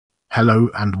Hello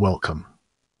and welcome.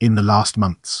 In the last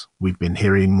months, we've been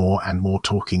hearing more and more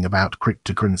talking about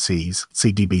cryptocurrencies,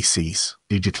 CBDCs,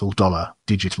 digital dollar,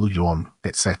 digital yuan,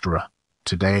 etc.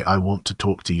 Today I want to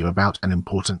talk to you about an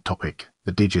important topic,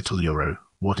 the digital euro,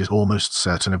 what is almost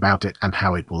certain about it and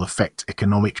how it will affect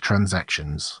economic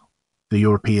transactions. The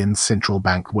European Central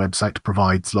Bank website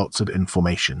provides lots of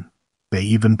information. They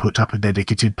even put up a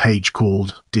dedicated page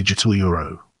called Digital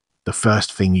Euro. The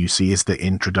first thing you see is the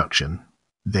introduction.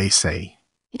 They say,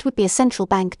 it would be a central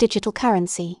bank digital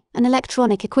currency, an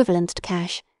electronic equivalent to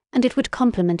cash, and it would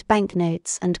complement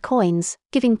banknotes and coins,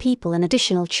 giving people an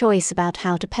additional choice about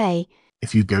how to pay.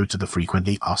 If you go to the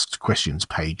frequently asked questions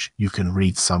page, you can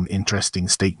read some interesting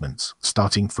statements,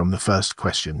 starting from the first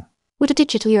question. Would a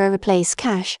digital euro replace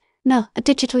cash? No, a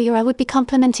digital euro would be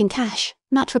complementing cash,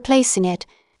 not replacing it.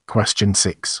 Question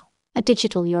 6. A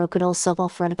digital euro could also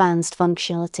offer advanced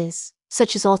functionalities,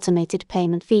 such as automated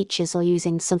payment features or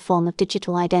using some form of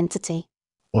digital identity.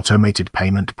 Automated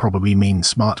payment probably means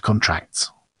smart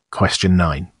contracts. Question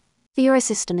 9. The euro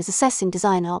system is assessing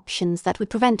design options that would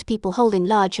prevent people holding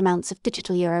large amounts of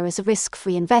digital euro as a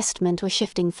risk-free investment or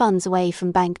shifting funds away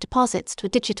from bank deposits to a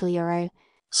digital euro.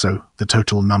 So, the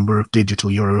total number of digital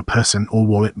euro a person or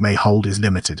wallet may hold is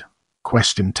limited.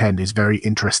 Question 10 is very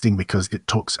interesting because it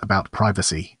talks about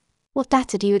privacy. What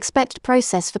data do you expect to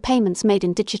process for payments made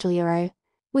in digital euro?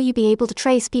 Will you be able to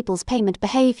trace people's payment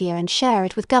behavior and share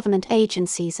it with government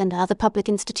agencies and other public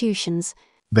institutions?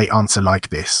 They answer like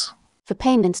this. For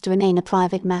payments to remain a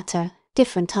private matter,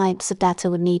 different types of data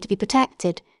would need to be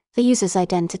protected. The user's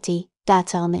identity,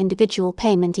 data on the individual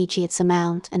payment e.g. its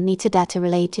amount, and metadata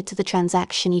related to the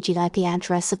transaction e.g. the IP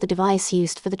address of the device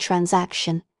used for the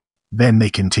transaction. Then they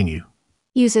continue.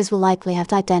 Users will likely have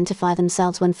to identify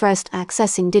themselves when first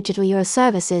accessing digital euro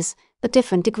services, but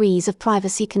different degrees of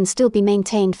privacy can still be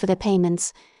maintained for their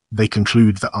payments. They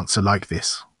conclude the answer like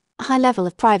this. A high level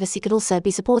of privacy could also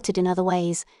be supported in other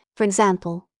ways. For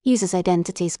example, users'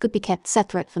 identities could be kept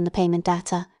separate from the payment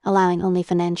data, allowing only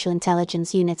financial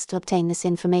intelligence units to obtain this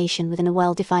information within a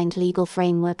well-defined legal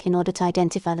framework in order to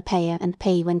identify the payer and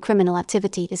pay when criminal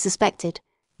activity is suspected.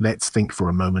 Let's think for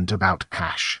a moment about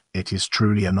cash. It is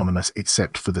truly anonymous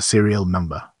except for the serial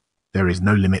number. There is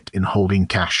no limit in holding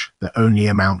cash. The only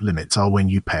amount limits are when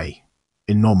you pay.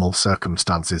 In normal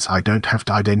circumstances, I don't have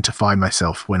to identify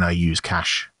myself when I use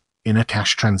cash. In a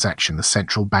cash transaction, the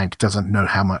central bank doesn't know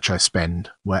how much I spend,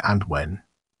 where and when.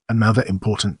 Another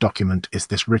important document is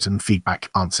this written feedback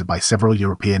answer by several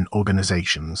European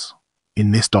organizations.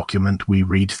 In this document, we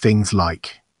read things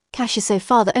like, cash is so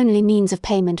far the only means of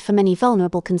payment for many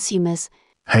vulnerable consumers.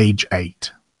 Page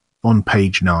 8. On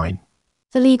page 9.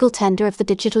 The legal tender of the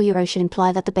digital euro should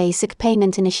imply that the basic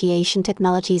payment initiation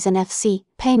technologies NFC,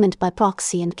 payment by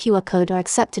proxy and QR code are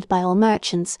accepted by all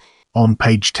merchants. On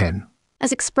page 10.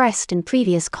 As expressed in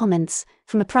previous comments,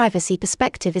 from a privacy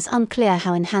perspective it's unclear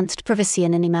how enhanced privacy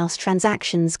and anonymous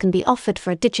transactions can be offered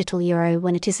for a digital euro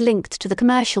when it is linked to the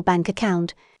commercial bank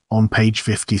account. On page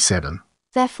 57.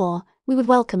 Therefore, we would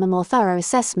welcome a more thorough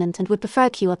assessment and would prefer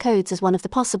QR codes as one of the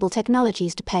possible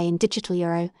technologies to pay in digital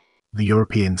euro. The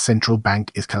European Central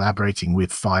Bank is collaborating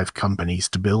with 5 companies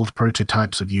to build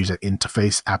prototypes of user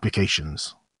interface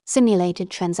applications. Simulated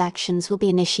transactions will be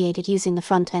initiated using the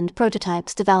front-end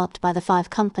prototypes developed by the 5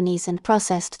 companies and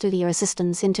processed through the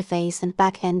Eurosystem's interface and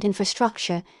back-end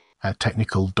infrastructure. A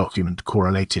technical document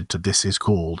correlated to this is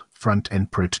called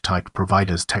Front-End Prototype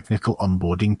Provider's Technical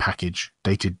Onboarding Package,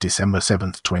 dated December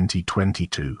 7,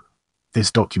 2022.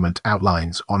 This document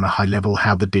outlines on a high level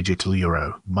how the digital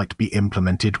euro might be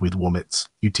implemented with wallets,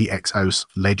 UTXOs,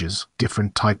 ledgers,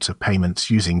 different types of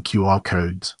payments using QR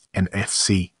codes,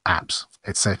 NFC, apps,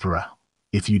 etc.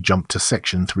 If you jump to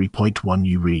section 3.1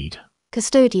 you read,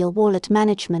 custodial wallet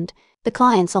management. The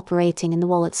clients operating in the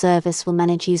wallet service will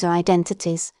manage user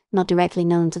identities, not directly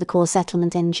known to the core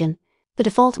settlement engine. The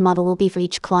default model will be for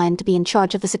each client to be in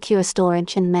charge of the secure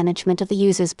storage and management of the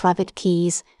user's private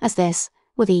keys, as this,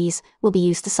 or these, will be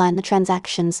used to sign the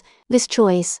transactions. This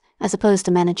choice, as opposed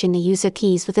to managing the user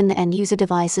keys within the end-user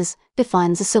devices,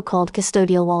 defines a so-called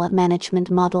custodial wallet management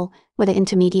model, where the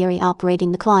intermediary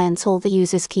operating the clients hold the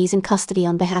user's keys in custody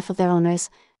on behalf of their owners.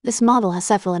 This model has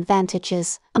several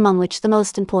advantages, among which the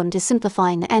most important is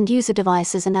simplifying the end-user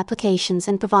devices and applications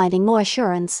and providing more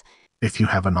assurance. If you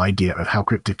have an idea of how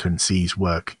cryptocurrencies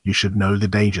work, you should know the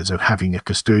dangers of having a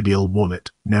custodial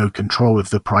wallet, no control of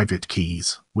the private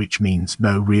keys, which means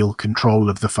no real control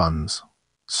of the funds.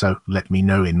 So let me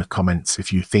know in the comments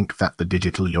if you think that the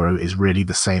digital euro is really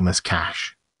the same as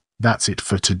cash. That's it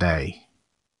for today.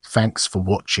 Thanks for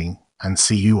watching, and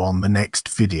see you on the next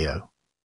video.